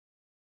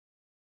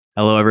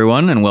Hello,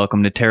 everyone, and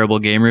welcome to Terrible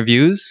Game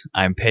Reviews.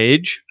 I'm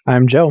Paige.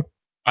 I'm Joe.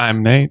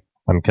 I'm Nate.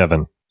 I'm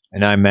Kevin.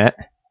 And I'm Matt.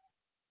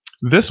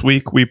 This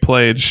week we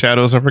played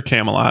Shadows Over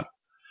Camelot.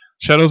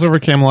 Shadows Over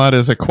Camelot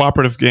is a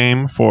cooperative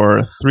game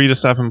for 3 to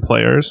 7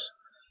 players,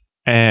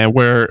 and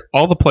where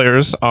all the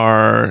players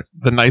are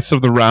the Knights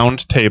of the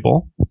Round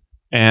Table,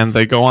 and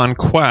they go on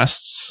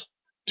quests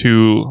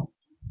to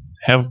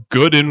have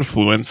good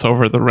influence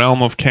over the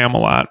realm of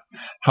Camelot.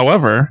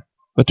 However,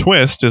 the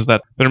twist is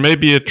that there may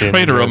be a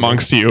traitor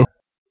amongst you.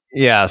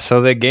 Yeah,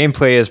 so the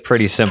gameplay is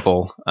pretty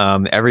simple.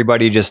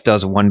 Everybody just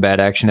does one bad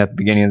action at the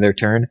beginning of their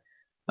turn.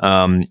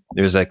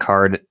 There's a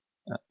card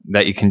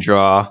that you can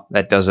draw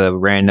that does a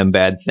random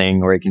bad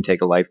thing, or you can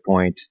take a life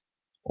point,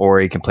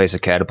 or you can place a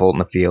catapult in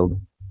the field.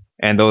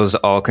 And those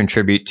all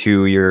contribute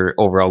to your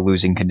overall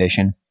losing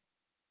condition.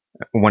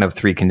 One of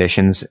 3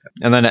 conditions.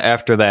 And then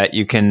after that,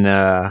 you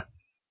can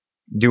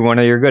do one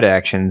of your good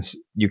actions.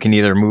 You can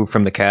either move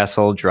from the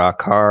castle, draw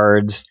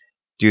cards,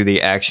 do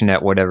the action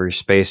at whatever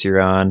space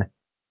you're on,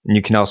 and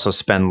you can also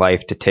spend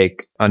life to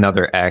take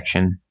another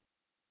action.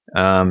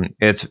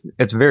 It's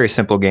very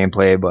simple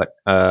gameplay, but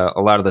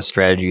a lot of the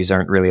strategies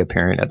aren't really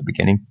apparent at the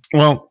beginning.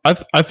 Well,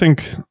 I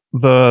think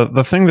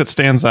the thing that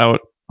stands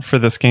out for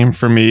this game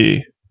for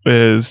me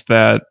is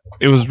that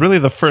it was really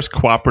the first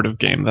cooperative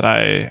game that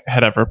I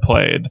had ever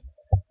played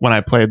when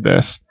I played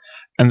this.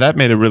 And that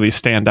made it really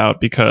stand out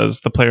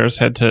because the players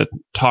had to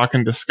talk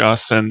and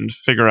discuss and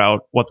figure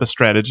out what the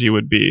strategy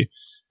would be.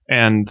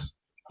 And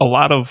a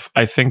lot of,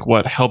 I think,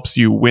 what helps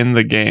you win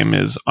the game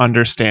is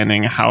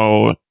understanding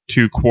how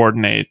to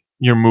coordinate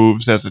your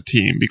moves as a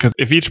team. Because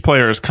if each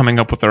player is coming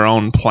up with their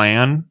own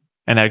plan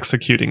and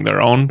executing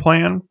their own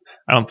plan,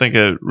 I don't think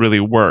it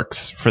really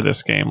works for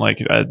this game. Like,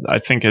 I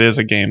think it is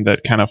a game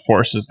that kind of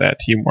forces that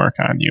teamwork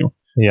on you,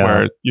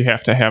 where you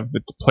have to have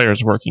the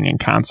players working in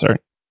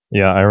concert.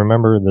 Yeah, I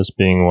remember this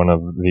being one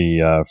of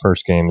the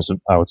first games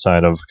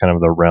outside of kind of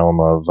the realm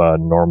of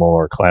normal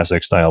or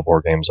classic style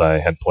board games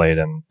I had played,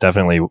 and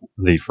definitely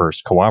the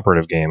first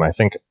cooperative game. I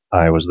think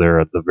I was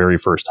there at the very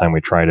first time we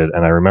tried it,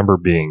 and I remember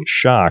being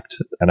shocked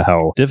at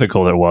how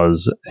difficult it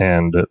was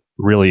and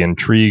really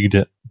intrigued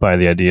by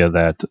the idea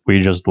that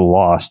we just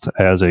lost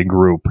as a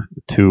group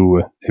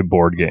to a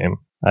board game.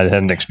 I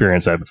hadn't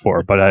experienced that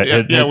before, but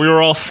we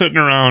were all sitting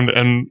around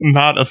and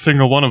not a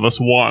single one of us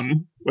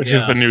won, which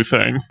is a new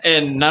thing.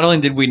 And not only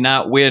did we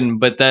not win,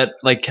 but that,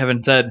 like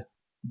Kevin said,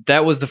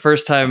 that was the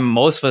first time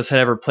most of us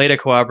had ever played a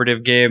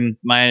cooperative game,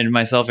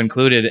 myself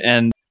included.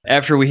 And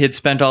after we had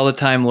spent all the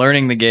time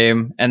learning the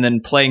game and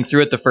then playing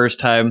through it the first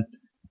time,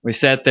 we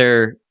sat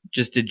there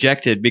just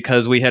dejected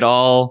because we had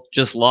all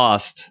just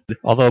lost.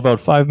 Although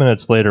about 5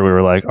 minutes later, we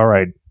were like, all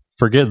right,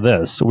 forget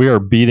this. We are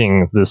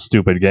beating this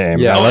stupid game.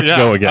 Yeah. Now let's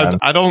go again.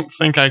 I don't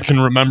think I can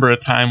remember a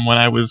time when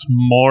I was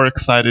more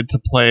excited to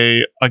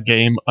play a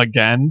game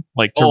again,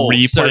 like to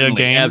replay a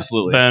game,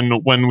 absolutely,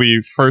 than when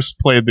we first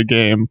played the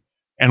game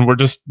and were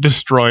just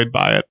destroyed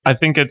by it. I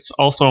think it's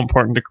also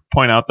important to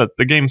point out that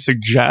the game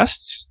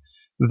suggests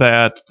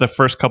that the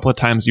first couple of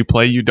times you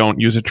play, you don't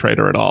use a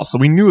traitor at all. So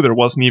we knew there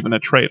wasn't even a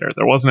traitor.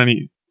 There wasn't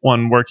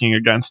anyone working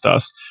against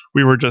us.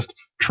 We were just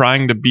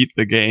trying to beat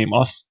the game,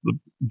 us, the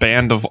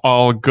band of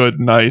all good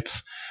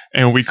knights,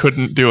 and we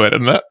couldn't do it.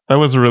 And that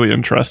was a really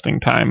interesting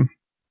time.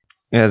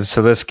 Yeah,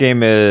 so this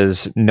game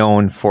is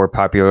known for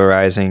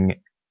popularizing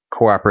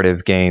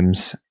cooperative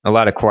games. A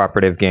lot of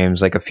cooperative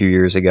games, like a few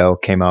years ago,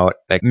 came out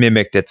that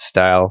mimicked its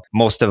style.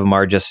 Most of them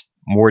are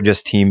more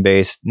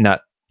team-based.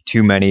 Not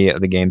too many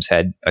of the games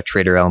had a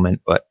traitor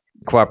element, but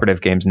cooperative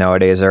games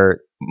nowadays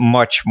are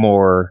much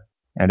more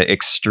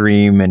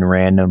extreme and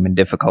random and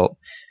difficult.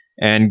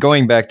 And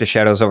going back to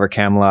Shadows Over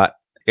Camelot,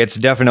 it's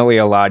definitely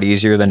a lot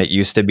easier than it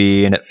used to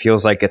be, and it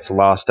feels like it's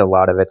lost a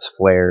lot of its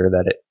flair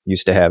that it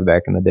used to have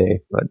back in the day.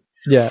 But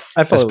yeah,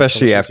 I felt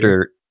especially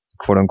after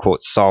quote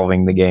unquote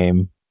solving the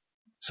game.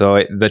 So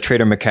the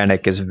traitor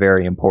mechanic is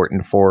very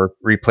important for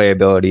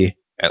replayability,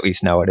 at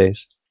least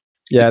nowadays.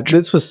 Yeah,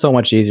 this was so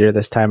much easier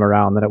this time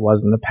around than it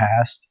was in the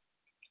past.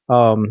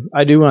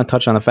 I do want to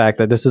touch on the fact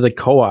that this is a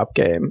co-op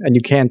game, and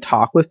you can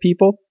talk with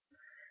people.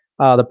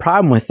 The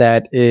problem with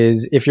that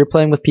is if you're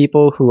playing with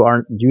people who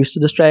aren't used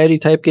to the strategy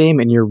type game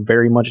and you're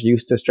very much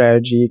used to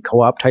strategy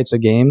co-op types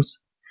of games,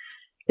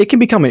 it can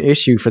become an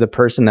issue for the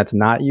person that's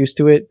not used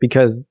to it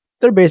because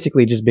they're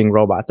basically just being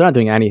robots. They're not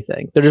doing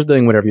anything. They're just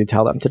doing whatever you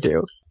tell them to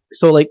do.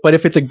 So but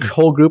if it's a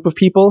whole group of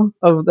people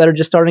that are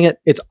just starting it,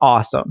 it's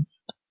awesome.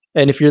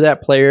 And if you're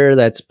that player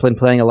that's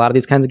playing a lot of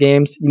these kinds of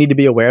games, you need to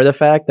be aware of the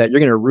fact that you're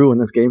going to ruin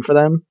this game for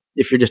them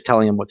if you're just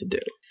telling them what to do.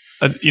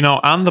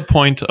 On the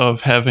point of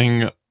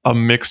having a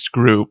mixed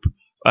group,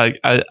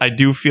 I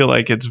do feel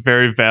like it's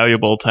very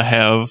valuable to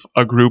have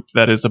a group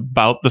that is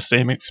about the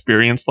same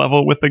experience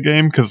level with the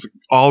game, because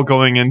all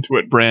going into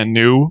it brand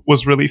new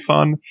was really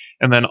fun,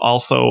 and then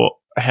also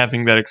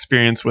having that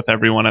experience with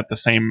everyone at the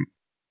same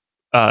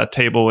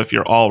table, if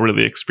you're all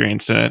really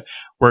experienced in it,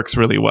 works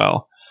really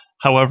well.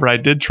 However, I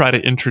did try to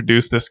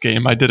introduce this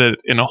game. I did it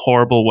in a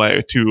horrible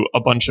way to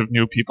a bunch of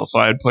new people, so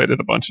I had played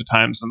it a bunch of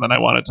times, and then I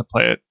wanted to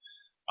play it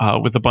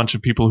with a bunch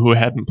of people who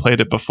hadn't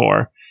played it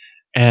before,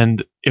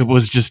 and it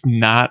was just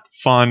not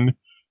fun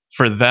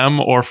for them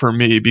or for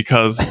me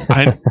because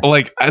I'd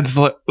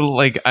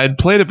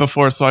played it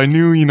before, so I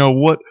knew,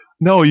 what.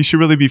 No, you should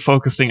really be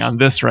focusing on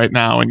this right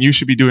now, and you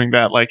should be doing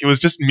that. Like, it was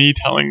just me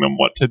telling them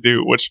what to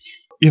do, which,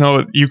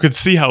 you could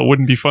see how it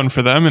wouldn't be fun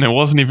for them, and it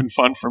wasn't even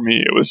fun for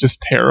me. It was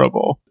just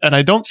terrible. And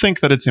I don't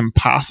think that it's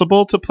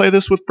impossible to play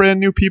this with brand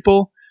new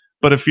people,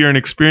 but if you're an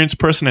experienced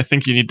person, I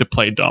think you need to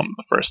play dumb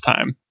the first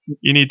time.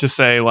 You need to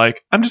say,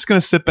 like, I'm just going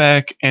to sit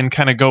back and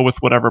kind of go with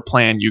whatever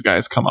plan you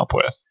guys come up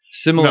with.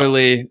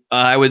 Similarly,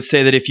 I would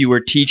say that if you were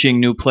teaching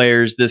new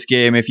players this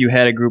game, if you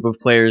had a group of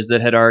players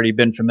that had already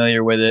been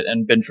familiar with it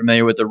and been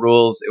familiar with the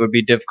rules, it would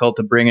be difficult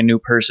to bring a new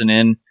person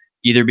in,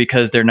 either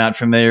because they're not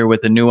familiar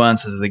with the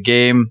nuances of the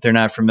game, they're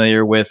not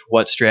familiar with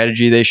what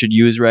strategy they should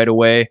use right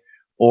away,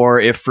 or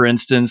if, for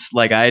instance,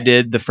 like I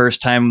did the first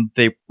time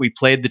we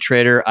played the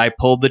traitor, I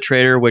pulled the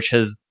traitor, which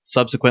has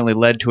subsequently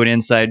led to an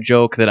inside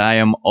joke that I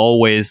am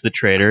always the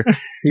traitor.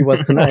 He was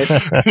tonight.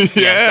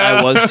 Yes,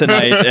 I was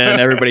tonight,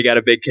 and everybody got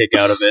a big kick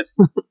out of it.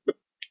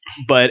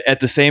 But at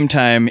the same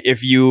time,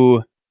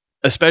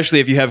 especially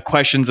if you have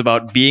questions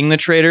about being the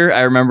traitor,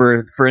 I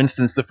remember, for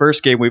instance, the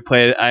first game we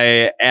played,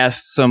 I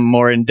asked some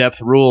more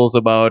in-depth rules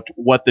about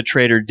what the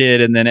traitor did,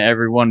 and then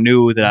everyone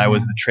knew that I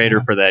was the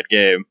traitor for that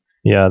game.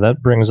 Yeah,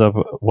 that brings up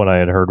what I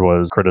had heard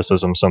was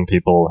criticism some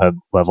people had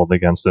leveled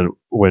against it,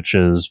 which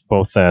is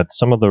both that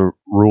some of the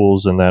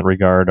rules in that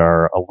regard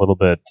are a little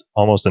bit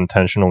almost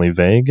intentionally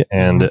vague,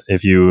 and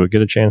if you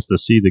get a chance to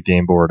see the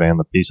game board and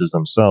the pieces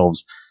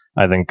themselves,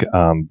 I think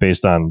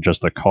based on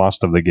just the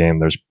cost of the game,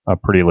 there's a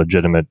pretty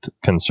legitimate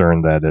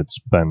concern that it's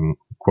been,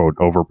 quote,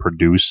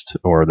 overproduced,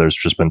 or there's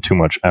just been too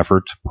much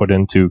effort put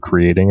into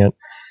creating it.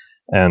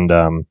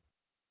 And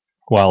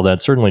while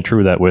that's certainly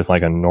true that with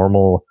like a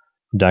normal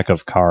deck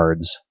of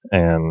cards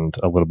and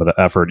a little bit of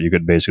effort, you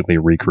could basically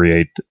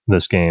recreate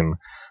this game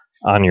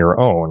on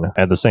your own.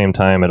 At the same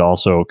time, it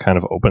also kind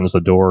of opens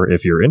the door,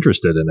 if you're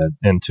interested in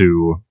it,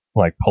 into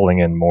like pulling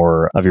in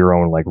more of your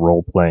own like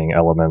role-playing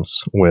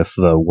elements with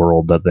the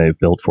world that they've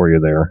built for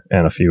you there,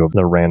 and a few of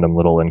the random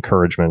little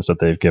encouragements that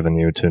they've given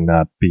you to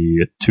not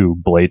be too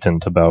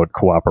blatant about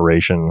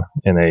cooperation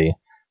in a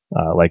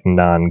like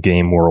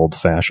non-game world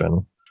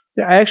fashion.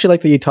 Yeah, I actually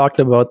like that you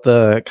talked about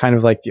the kind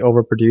of like the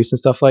overproduced and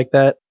stuff like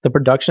that. The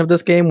production of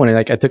this game, when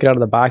I took it out of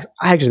the box,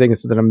 I actually think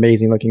this is an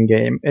amazing looking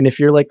game. And if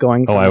you're like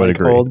going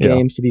from old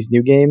games to these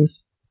new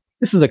games,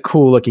 this is a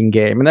cool looking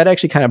game. And that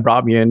actually kind of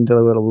brought me into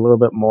it a little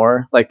bit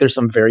more. Like there's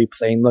some very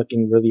plain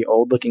looking, really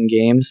old looking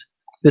games.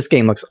 This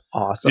game looks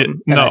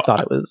awesome. I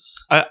thought it was...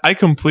 I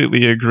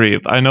completely agree.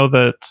 I know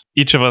that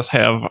each of us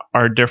have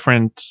our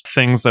different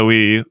things that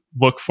we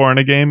look for in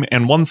a game,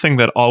 and one thing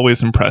that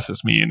always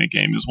impresses me in a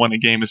game is when a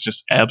game is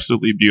just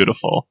absolutely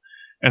beautiful.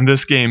 And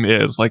this game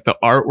is. Like, the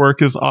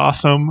artwork is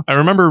awesome. I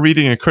remember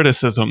reading a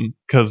criticism,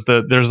 because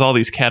there's all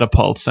these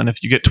catapults, and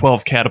if you get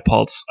 12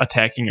 catapults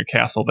attacking a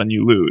castle, then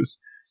you lose.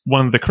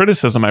 One of the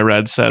criticism I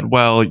read said,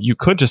 well, you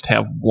could just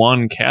have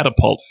one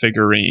catapult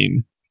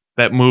figurine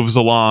that moves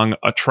along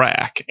a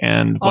track,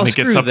 and when it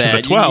gets up to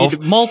the 12, you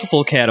need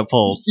multiple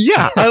catapults.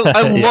 Yeah,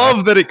 I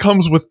love that it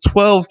comes with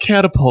 12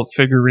 catapult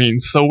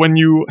figurines, so when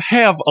you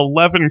have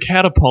 11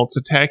 catapults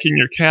attacking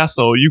your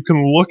castle, you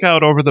can look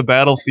out over the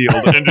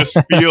battlefield and just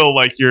feel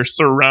like you're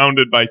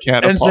surrounded by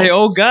catapults. And say,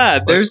 oh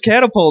god, there's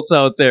catapults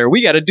out there,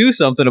 we gotta do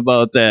something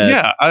about that.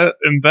 Yeah,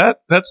 and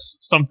that's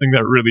something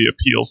that really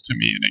appeals to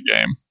me in a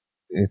game.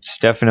 It's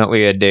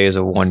definitely a Days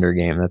of Wonder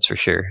game, that's for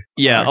sure.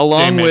 Yeah,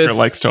 Game Maker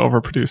likes to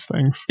overproduce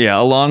things. Yeah,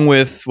 along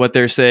with what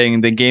they're saying,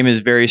 the game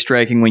is very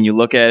striking when you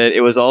look at it. It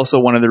was also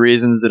one of the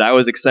reasons that I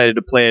was excited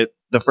to play it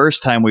the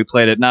first time we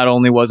played it. Not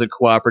only was it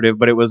cooperative,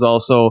 but it was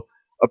also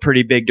a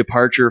pretty big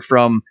departure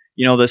from,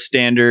 the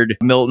standard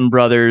Milton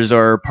Brothers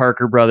or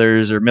Parker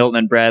Brothers or Milton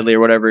and Bradley or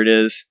whatever it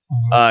is,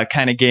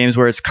 kind of games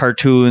where it's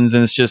cartoons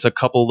and it's just a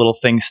couple little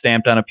things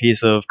stamped on a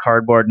piece of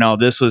cardboard. No,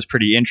 this was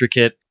pretty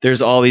intricate.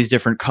 There's all these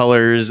different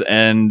colors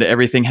and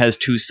everything has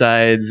two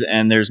sides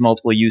and there's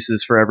multiple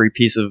uses for every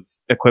piece of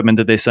equipment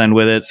that they send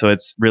with it, so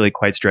it's really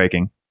quite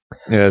striking.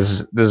 Yeah,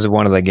 this is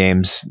one of the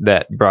games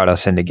that brought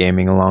us into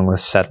gaming, along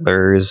with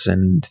Settlers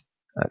and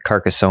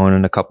Carcassonne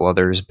and a couple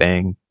others.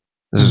 Bang.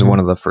 This is one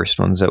of the first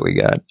ones that we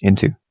got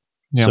into.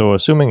 Yep. So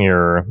assuming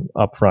your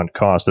upfront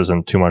cost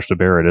isn't too much to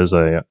bear, it is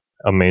a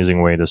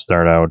amazing way to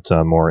start out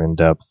more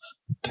in-depth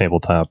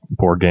tabletop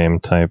board game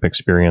type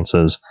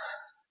experiences.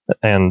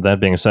 And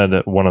that being said,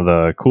 one of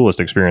the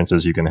coolest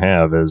experiences you can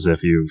have is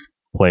if you've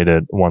played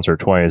it once or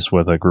twice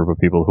with a group of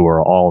people who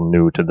are all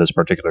new to this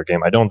particular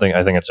game. I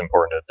think it's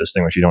important to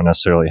distinguish. You don't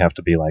necessarily have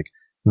to be like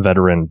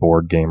veteran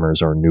board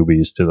gamers or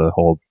newbies to the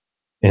whole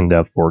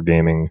in-depth board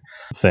gaming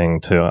thing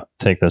to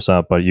take this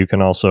up, but you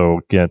can also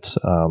get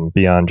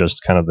beyond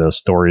just kind of the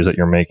stories that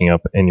you're making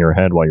up in your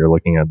head while you're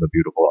looking at the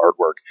beautiful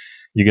artwork.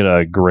 You get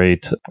a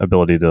great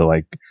ability to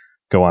like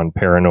go on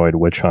paranoid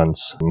witch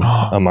hunts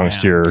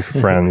amongst your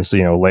friends,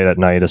 late at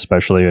night,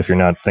 especially if you're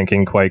not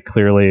thinking quite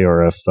clearly,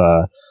 or if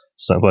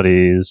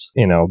somebody's,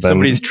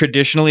 Somebody's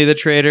traditionally the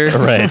traitor.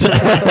 right,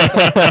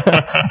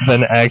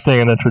 been acting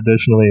in a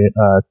traditionally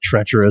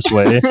treacherous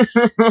way.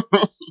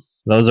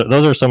 Those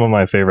are some of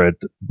my favorite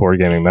board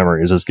gaming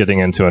memories, is getting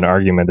into an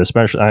argument,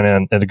 especially,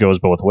 and it goes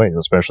both ways,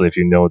 especially if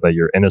you know that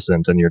you're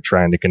innocent and you're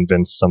trying to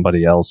convince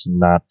somebody else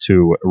not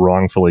to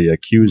wrongfully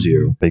accuse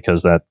you,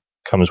 because that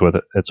comes with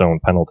its own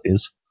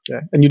penalties.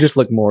 Yeah, and you just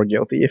look more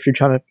guilty if you're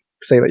trying to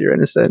say that you're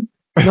innocent.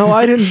 No,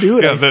 I didn't do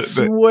it. I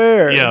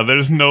swear. Yeah,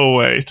 there's no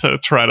way to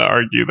try to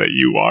argue that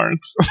you aren't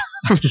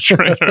a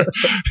traitor.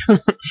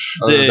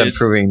 Other than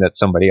proving that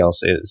somebody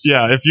else is.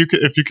 Yeah, if you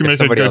can make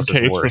a good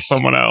case for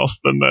someone else,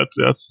 then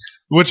that's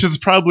which is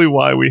probably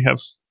why we have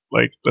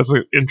that's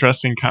an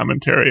interesting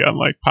commentary on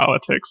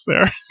politics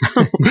there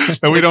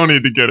that we don't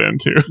need to get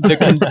into.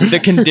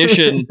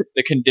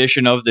 The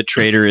condition of the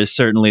traitor is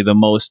certainly the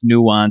most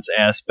nuanced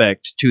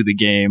aspect to the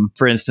game.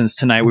 For instance,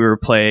 tonight we were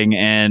playing,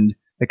 and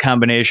the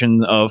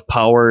combination of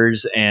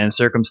powers and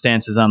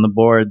circumstances on the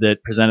board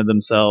that presented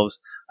themselves,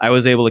 I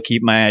was able to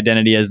keep my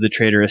identity as the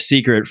traitor a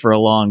secret for a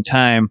long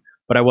time,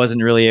 but I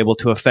wasn't really able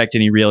to affect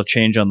any real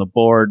change on the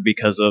board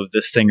because of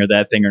this thing or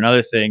that thing or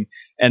another thing.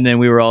 And then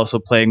we were also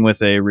playing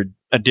with a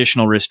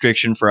additional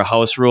restriction for a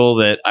house rule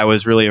that I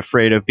was really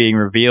afraid of being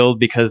revealed,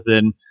 because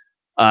then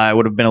I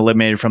would have been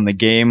eliminated from the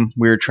game.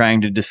 We were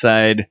trying to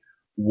decide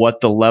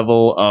what the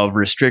level of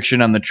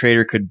restriction on the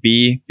traitor could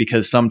be,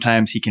 because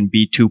sometimes he can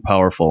be too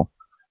powerful.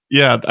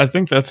 Yeah, I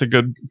think that's a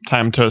good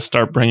time to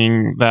start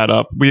bringing that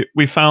up.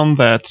 We found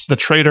that the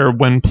traitor,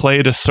 when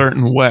played a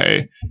certain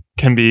way,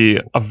 can be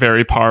a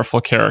very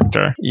powerful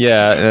character.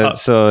 Yeah,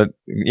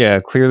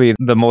 clearly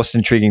the most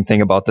intriguing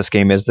thing about this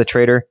game is the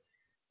traitor.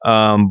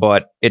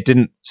 But it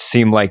didn't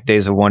seem like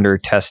Days of Wonder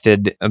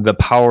tested the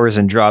powers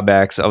and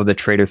drawbacks of the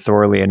traitor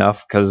thoroughly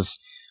enough, because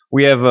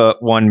we have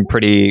one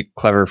pretty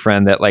clever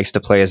friend that likes to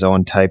play his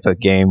own type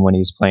of game when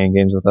he's playing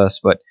games with us,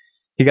 but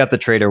he got the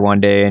traitor one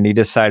day, and he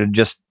decided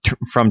just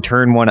from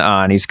turn one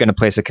on, he's going to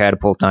place a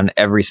catapult on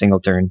every single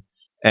turn,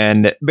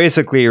 and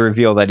basically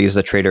reveal that he's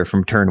the traitor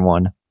from turn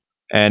one.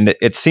 And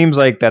it seems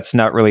like that's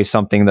not really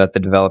something that the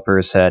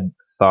developers had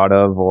thought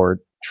of or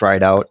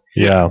tried out.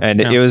 Yeah. And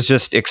it was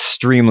just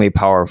extremely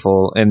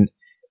powerful. And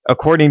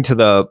according to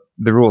the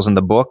rules in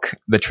the book,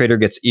 the traitor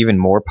gets even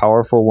more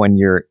powerful when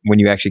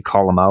you actually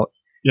call him out.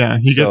 Yeah,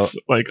 he gets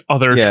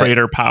other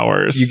traitor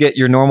powers. You get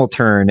your normal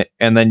turn,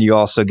 and then you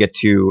also get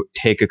to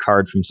take a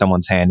card from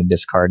someone's hand and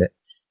discard it.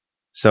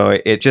 So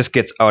it just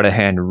gets out of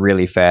hand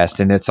really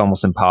fast, and it's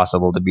almost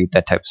impossible to beat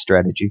that type of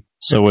strategy.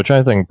 So, which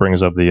I think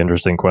brings up the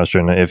interesting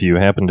question: if you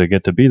happen to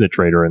get to be the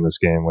traitor in this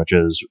game, which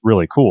is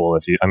really cool,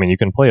 you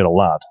can play it a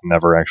lot,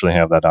 never actually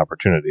have that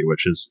opportunity,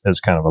 which is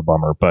kind of a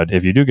bummer. But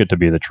if you do get to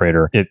be the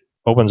traitor, it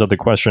opens up the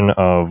question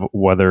of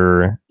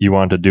whether you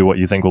want to do what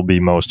you think will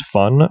be most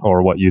fun,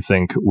 or what you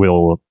think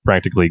will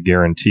practically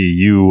guarantee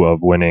you of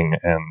winning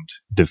and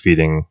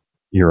defeating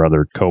your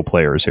other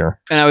co-players here.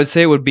 And I would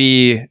say it would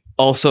be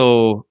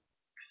also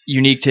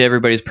unique to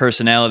everybody's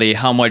personality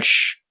how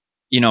much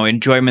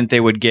enjoyment they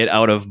would get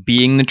out of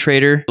being the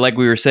traitor. Like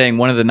we were saying,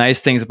 one of the nice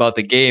things about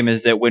the game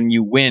is that when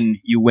you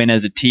win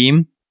as a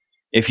team.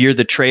 If you're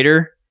the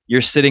traitor,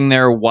 you're sitting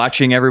there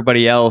watching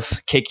everybody else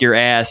kick your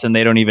ass and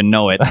they don't even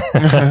know it.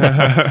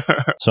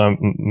 So,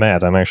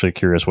 Matt, I'm actually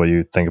curious what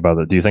you think about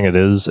it. Do you think it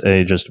is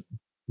a just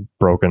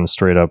broken,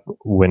 straight up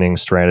winning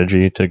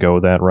strategy to go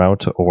that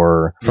route?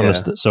 Or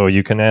so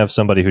you can have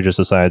somebody who just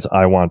decides,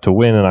 I want to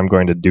win and I'm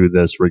going to do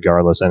this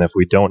regardless. And if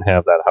we don't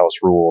have that house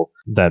rule,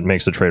 that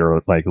makes the traitor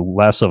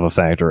less of a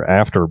factor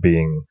after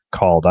being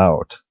called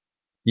out.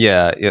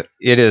 Yeah,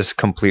 it is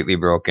completely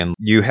broken.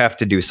 You have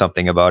to do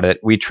something about it.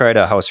 We tried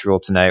a house rule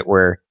tonight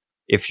where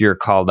if you're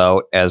called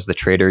out as the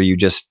traitor, you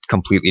just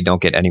completely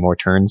don't get any more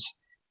turns.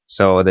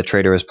 So the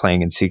traitor was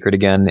playing in secret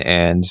again,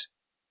 and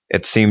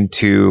it seemed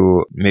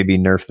to maybe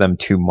nerf them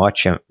too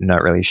much. I'm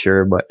not really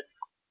sure, but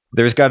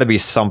there's got to be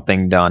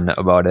something done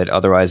about it.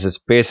 Otherwise, it's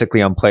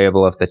basically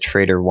unplayable. If the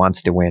traitor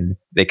wants to win,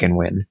 they can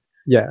win.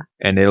 Yeah.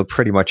 And it'll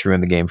pretty much ruin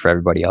the game for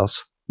everybody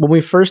else. When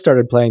we first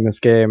started playing this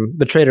game,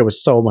 the traitor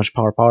was so much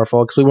more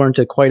powerful because we weren't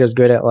quite as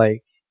good at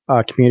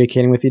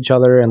communicating with each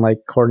other and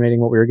coordinating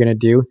what we were going to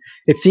do.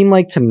 It seemed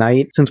like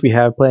tonight, since we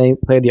have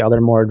played the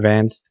other more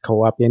advanced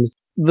co-op games,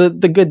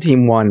 the good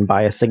team won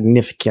by a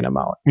significant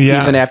amount.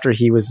 Yeah. Even after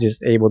he was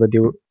just able to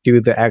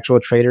do the actual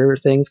traitor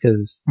things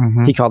because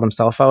he called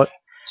himself out.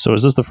 So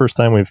is this the first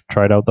time we've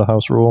tried out the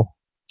house rule?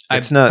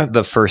 It's not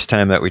the first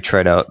time that we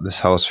tried out this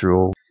house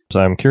rule. So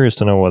I'm curious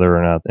to know whether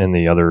or not in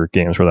the other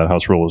games where that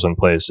house rule was in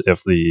place,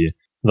 if the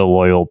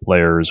loyal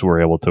players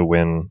were able to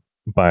win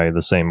by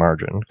the same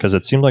margin. Because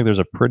it seemed like there's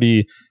a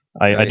pretty...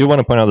 I do want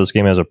to point out this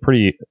game has a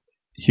pretty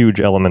huge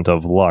element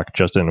of luck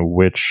just in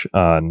which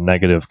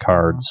negative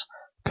cards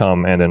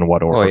come and in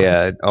what order. Oh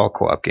yeah, all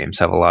co-op games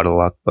have a lot of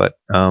luck, but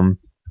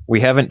we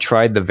haven't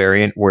tried the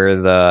variant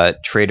where the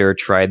traitor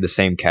tried the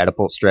same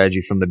catapult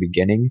strategy from the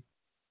beginning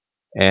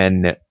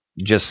and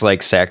just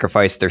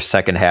sacrificed their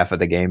second half of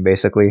the game,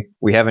 basically.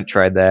 We haven't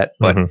tried that,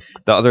 but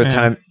the other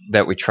time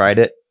that we tried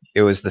it,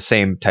 it was the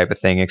same type of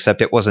thing,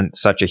 except it wasn't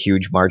such a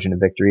huge margin of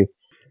victory.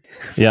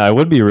 Yeah, I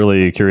would be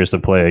really curious to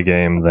play a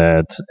game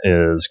that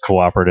is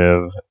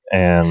cooperative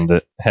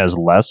and has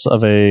less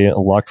of a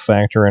luck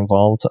factor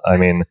involved. I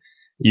mean,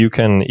 you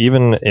can,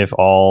 even if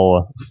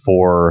all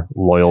 4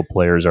 loyal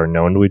players are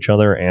known to each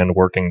other and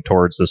working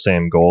towards the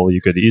same goal,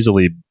 you could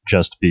easily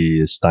just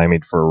be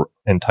stymied for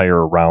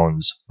entire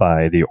rounds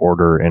by the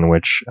order in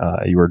which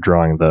you were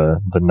drawing the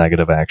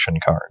negative action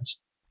cards.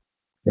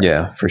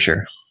 Yeah, for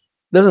sure.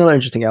 There's another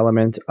interesting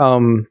element.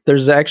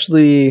 There's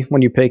actually,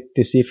 when you pick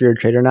to see if you're a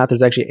traitor or not,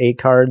 there's actually 8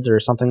 cards or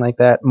something like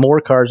that,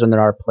 more cards than there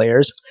are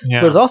players. Yeah.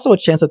 So there's also a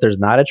chance that there's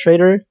not a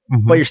traitor,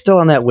 but you're still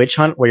on that witch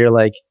hunt where you're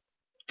like,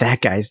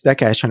 that guy's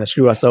trying to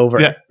screw us over.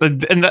 Yeah,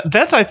 and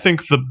that's I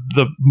think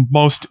the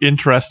most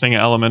interesting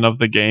element of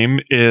the game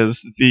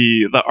is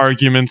the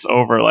arguments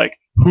over like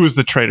who's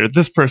the traitor.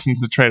 This person's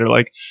the traitor.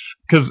 Like,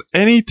 because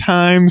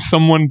anytime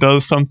someone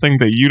does something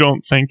that you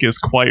don't think is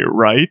quite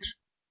right,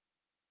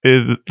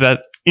 that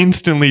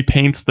instantly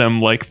paints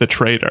them like the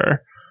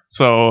traitor.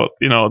 So,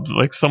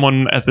 like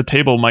someone at the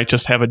table might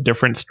just have a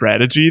different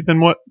strategy than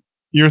what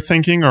you're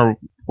thinking or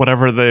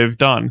whatever they've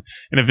done.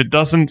 And if it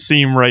doesn't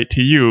seem right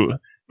to you,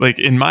 like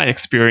in my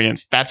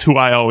experience, that's who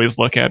I always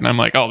look at and I'm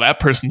like, oh, that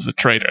person's a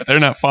traitor. They're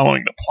not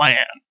following the plan.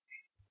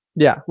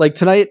 Yeah, like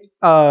tonight,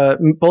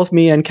 both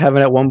me and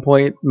Kevin at one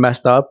point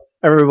messed up.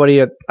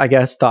 Everybody, I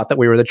guess, thought that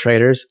we were the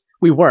traitors.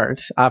 We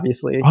weren't,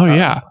 obviously. Oh,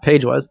 yeah.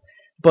 Paige was.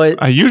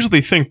 But I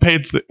usually think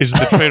Paige is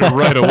the traitor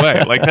right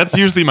away. Like, that's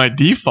usually my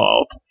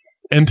default.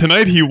 And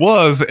tonight he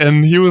was,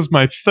 and he was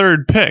my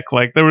third pick.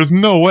 Like, there was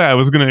no way I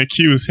was going to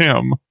accuse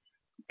him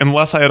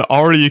unless I had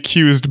already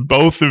accused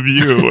both of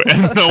you,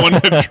 and no one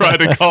had tried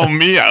to call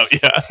me out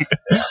yet.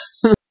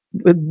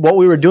 What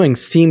we were doing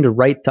seemed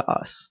right to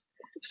us.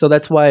 So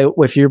that's why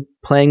if you're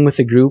playing with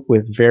a group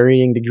with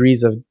varying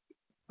degrees of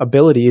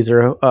abilities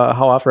or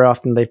how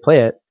often they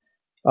play it,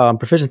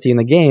 proficiency in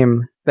the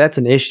game, that's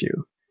an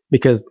issue.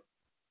 Because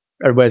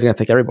everybody's going to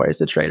think everybody's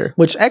the traitor,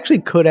 which actually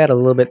could add a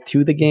little bit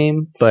to the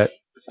game, but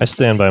I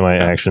stand by my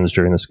actions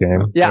during this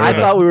game. Yeah, I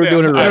thought we were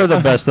doing it right. They were the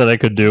best that I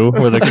could do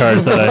with the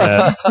cards that I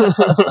had.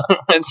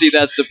 And see,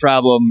 that's the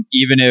problem.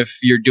 Even if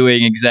you're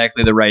doing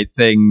exactly the right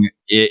thing,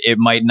 it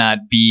might not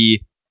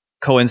be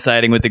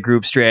coinciding with the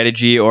group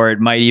strategy, or it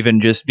might even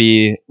just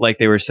be, like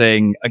they were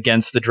saying,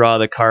 against the draw of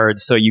the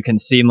cards, so you can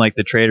seem like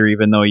the traitor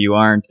even though you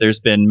aren't. There's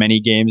been many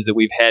games that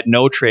we've had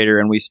no traitor,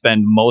 and we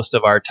spend most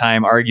of our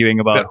time arguing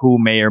about who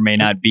may or may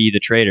not be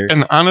the traitor.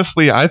 And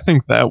honestly, I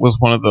think that was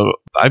one of the...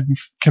 I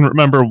can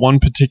remember one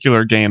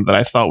particular game that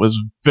I thought was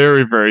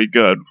very, very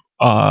good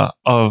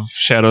of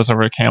Shadows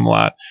Over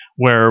Camelot,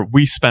 where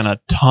we spent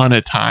a ton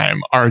of time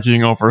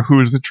arguing over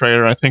who's the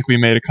traitor. I think we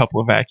made a couple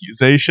of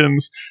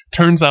accusations.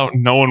 Turns out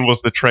no one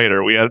was the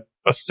traitor. We had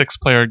a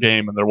 6-player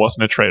game and there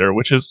wasn't a traitor,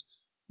 which is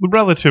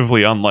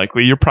relatively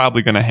unlikely. You're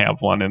probably going to have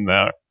one in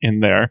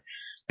there,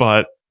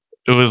 but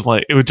it was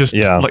like it would just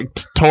like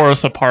tore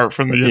us apart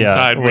from the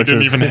inside. We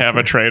didn't even have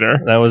a traitor.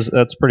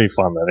 That's pretty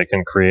fun that it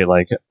can create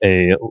like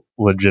a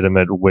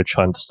legitimate witch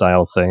hunt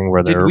style thing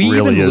where there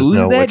really is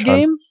no witch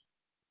hunt.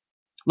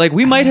 Like,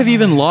 we might have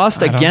even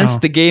lost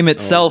against the game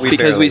itself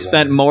because we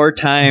spent more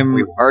time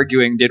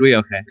arguing. Did we?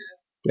 Okay.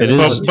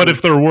 But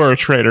if there were a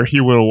traitor, he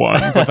would have won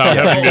without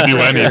having to do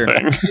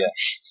anything. Yeah.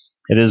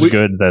 It is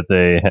good that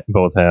they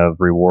both have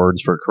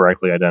rewards for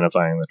correctly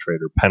identifying the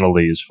traitor,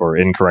 penalties for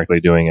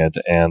incorrectly doing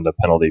it, and a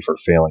penalty for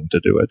failing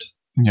to do it.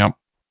 Yep.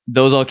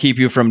 Those all keep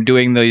you from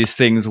doing these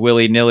things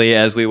willy-nilly,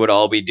 as we would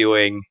all be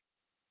doing,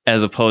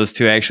 as opposed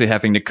to actually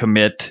having to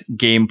commit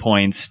game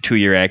points to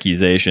your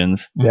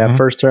accusations. Yeah,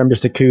 first term,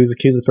 just accuse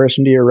the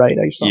person to your right,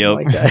 or something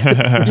like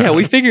that. Yeah,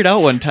 we figured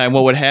out one time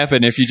what would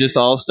happen if you just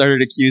all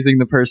started accusing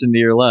the person to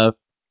your left.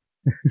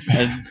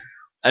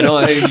 And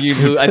I think you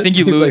lose.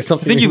 I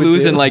think you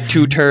lose in like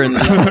 2 turns.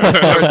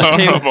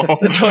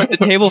 The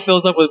table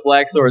fills up with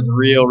black swords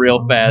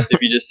real fast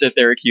if you just sit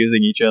there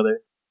accusing each other.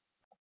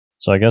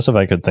 So I guess if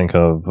I could think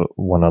of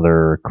one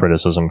other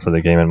criticism for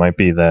the game, it might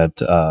be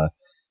that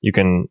you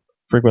can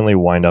frequently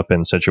wind up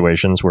in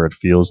situations where it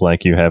feels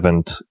like you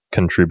haven't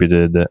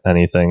contributed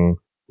anything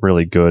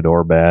really good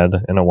or bad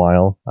in a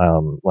while.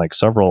 Like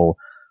several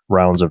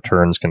rounds of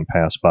turns can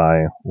pass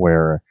by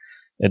where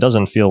it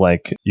doesn't feel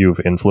like you've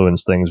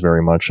influenced things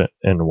very much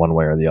in one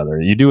way or the other.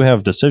 You do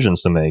have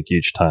decisions to make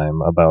each time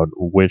about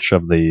which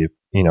of the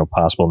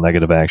possible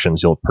negative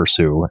actions you'll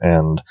pursue,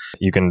 and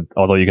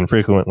although you can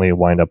frequently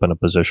wind up in a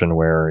position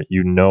where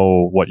you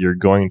know what you're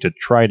going to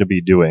try to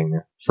be doing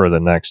for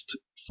the next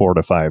 4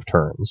 to 5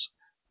 turns,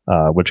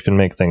 which can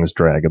make things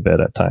drag a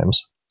bit at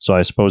times. So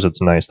I suppose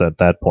it's nice at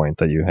that point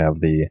that you have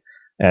the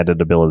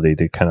added ability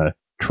to kind of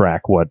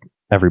track what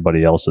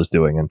everybody else is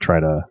doing and try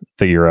to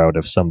figure out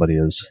if somebody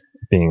is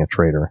being a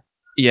traitor.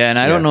 Yeah, and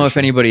I don't know if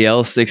anybody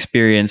else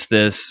experienced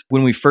this.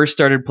 When we first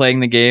started playing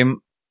the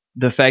game,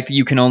 the fact that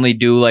you can only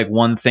do like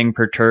one thing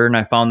per turn,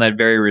 I found that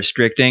very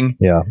restricting.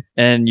 Yeah.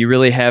 And you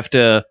really have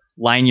to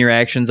line your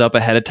actions up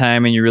ahead of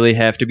time, and you really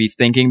have to be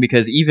thinking,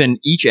 because even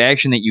each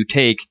action that you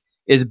take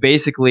is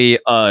basically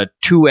a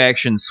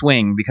 2-action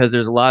swing, because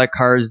there's a lot of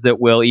cards that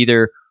will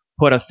either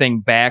put a thing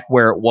back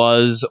where it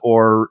was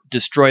or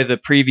destroy the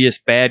previous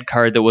bad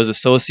card that was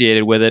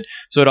associated with it.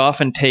 So it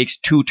often takes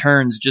 2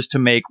 turns just to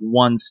make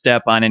one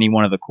step on any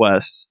one of the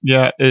quests.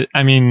 Yeah,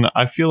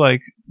 I feel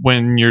like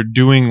when you're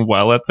doing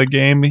well at the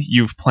game,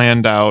 you've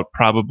planned out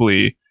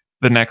probably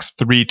the next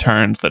 3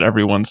 turns that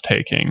everyone's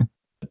taking.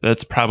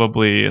 That's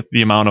probably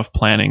the amount of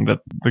planning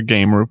that the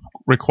game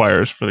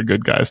requires for the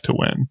good guys to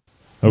win.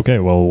 Okay,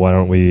 well, why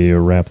don't we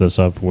wrap this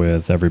up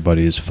with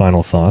everybody's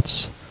final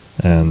thoughts?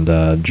 And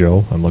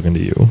Joe, I'm looking to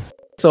you.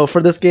 So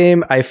for this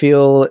game, I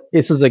feel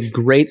this is a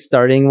great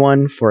starting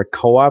one for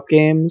co-op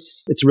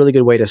games. It's a really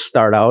good way to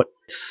start out.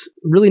 It's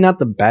really not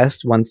the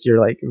best once you're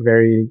like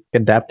very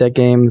adept at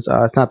games.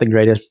 It's not the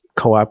greatest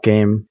co-op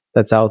game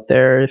that's out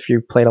there if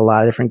you've played a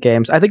lot of different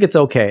games. I think it's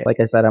okay.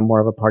 Like I said, I'm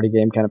more of a party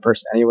game kind of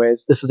person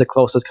anyways. This is the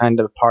closest kind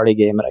of party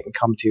game that I can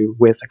come to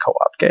with a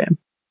co-op game.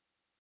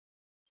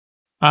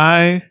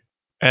 I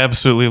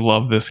absolutely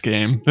love this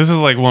game. This is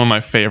like one of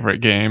my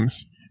favorite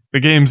games. The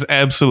game's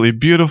absolutely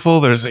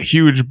beautiful. There's a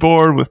huge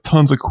board with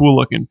tons of cool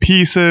looking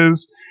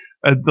pieces.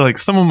 Like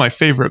some of my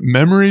favorite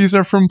memories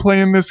are from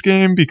playing this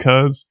game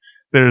because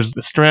there's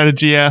the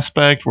strategy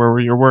aspect where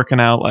you're working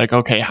out like,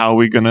 okay, how are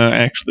we going to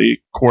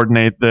actually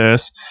coordinate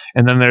this?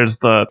 And then there's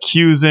the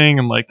accusing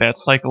and like that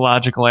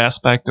psychological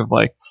aspect of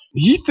like,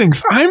 he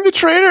thinks I'm the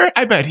traitor?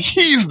 I bet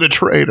he's the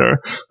traitor.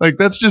 Like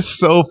that's just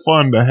so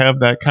fun to have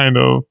that kind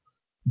of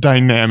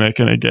dynamic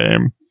in a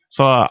game.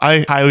 So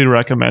I highly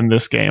recommend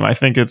this game. I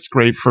think it's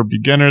great for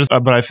beginners,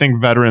 but I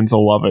think veterans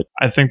will love it.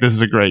 I think this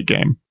is a great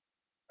game.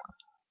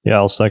 Yeah,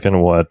 I'll second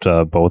what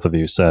both of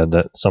you said.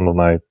 That some of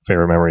my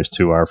favorite memories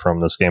too are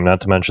from this game. Not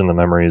to mention the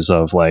memories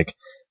of like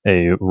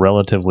a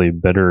relatively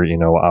bitter,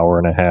 hour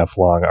and a half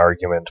long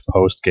argument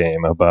post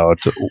game about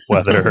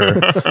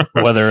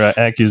whether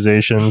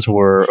accusations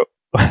were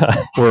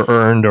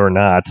earned or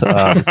not,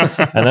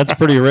 and that's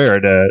pretty rare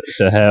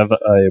to have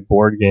a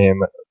board game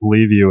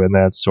leave you in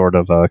that sort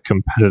of a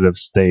competitive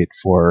state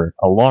for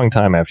a long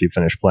time after you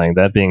finish playing.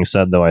 That being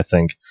said, though, I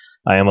think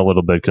I am a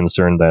little bit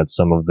concerned that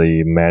some of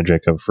the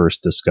magic of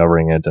first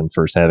discovering it and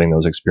first having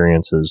those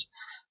experiences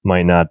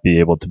might not be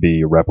able to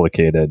be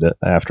replicated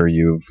after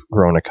you've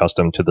grown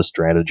accustomed to the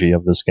strategy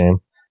of this game.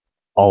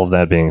 All of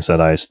that being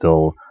said, I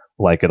still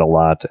like it a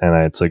lot,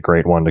 and it's a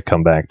great one to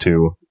come back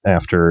to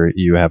after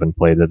you haven't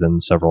played it in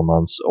several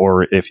months,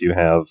 or if you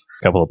have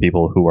a couple of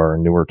people who are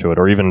newer to it,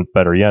 or even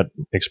better yet,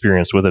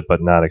 experienced with it but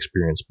not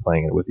experienced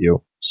playing it with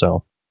you.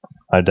 So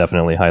I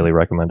definitely highly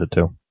recommend it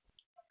too.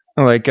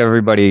 Like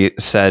everybody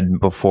said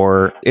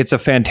before, it's a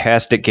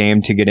fantastic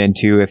game to get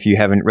into if you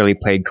haven't really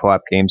played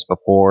co-op games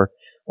before,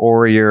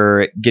 or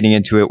you're getting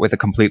into it with a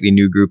completely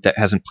new group that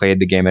hasn't played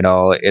the game at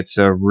all. It's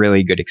a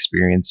really good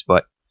experience,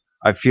 but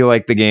I feel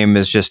like the game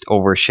is just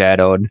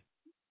overshadowed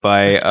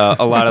by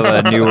a lot of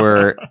the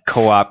newer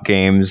co-op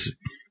games,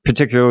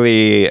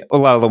 particularly a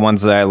lot of the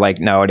ones that I like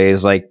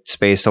nowadays, like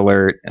Space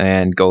Alert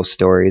and Ghost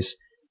Stories.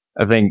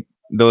 I think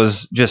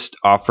those just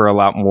offer a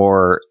lot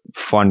more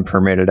fun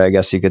permitted, I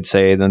guess you could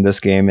say, than this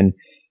game. And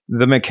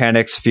the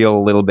mechanics feel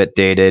a little bit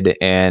dated,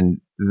 and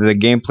the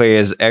gameplay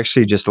is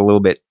actually just a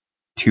little bit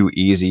too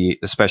easy,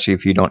 especially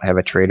if you don't have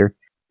a trader.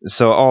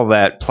 So all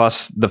that,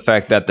 plus the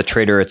fact that the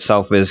trader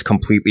itself is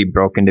completely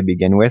broken to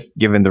begin with,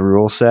 given the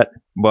rule set.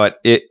 But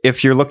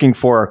if you're looking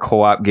for a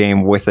co-op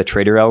game with a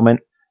trader element,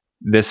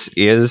 this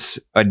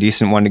is a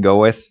decent one to go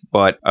with.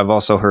 But I've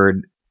also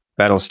heard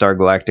Battlestar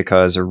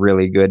Galactica is a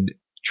really good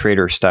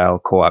trader-style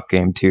co-op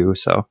game too.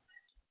 So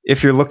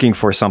if you're looking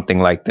for something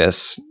like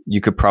this,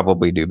 you could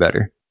probably do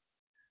better.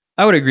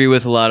 I would agree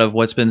with a lot of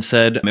what's been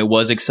said. It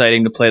was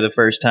exciting to play the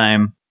first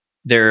time.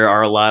 There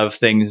are a lot of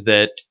things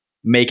that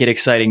make it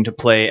exciting to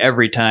play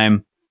every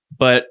time,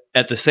 but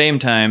at the same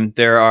time,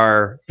 there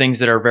are things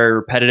that are very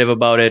repetitive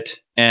about it,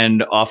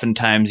 and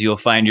oftentimes you'll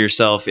find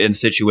yourself in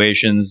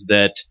situations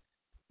that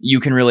you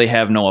can really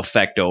have no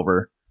effect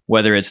over,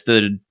 whether it's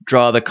the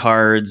draw the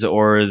cards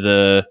or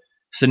the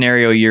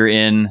scenario you're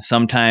in.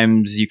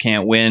 Sometimes you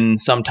can't win,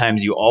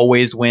 sometimes you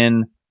always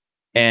win,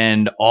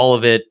 and all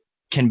of it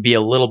can be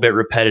a little bit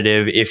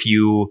repetitive if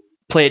you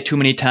play it too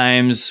many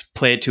times,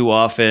 play it too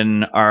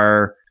often,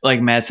 are, like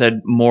Matt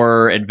said,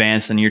 more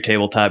advanced than your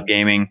tabletop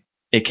gaming.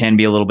 It can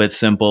be a little bit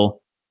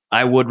simple.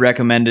 I would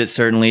recommend it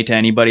certainly to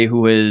anybody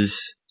who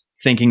is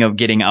thinking of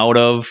getting out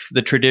of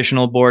the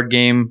traditional board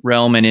game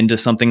realm and into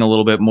something a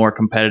little bit more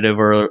competitive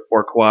or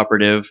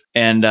cooperative.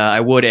 And I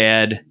would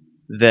add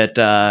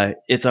that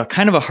it's a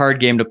kind of a hard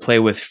game to play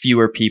with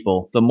fewer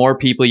people. The more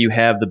people you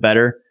have, the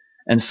better.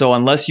 And so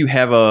unless you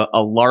have a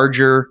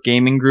larger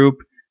gaming group,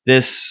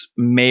 this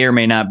may or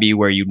may not be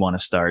where you'd want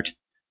to start.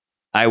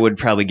 I would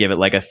probably give it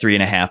like a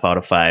 3.5 out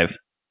of 5.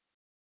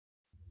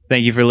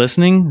 Thank you for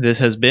listening. This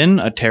has been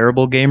a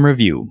Terrible Game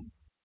Review.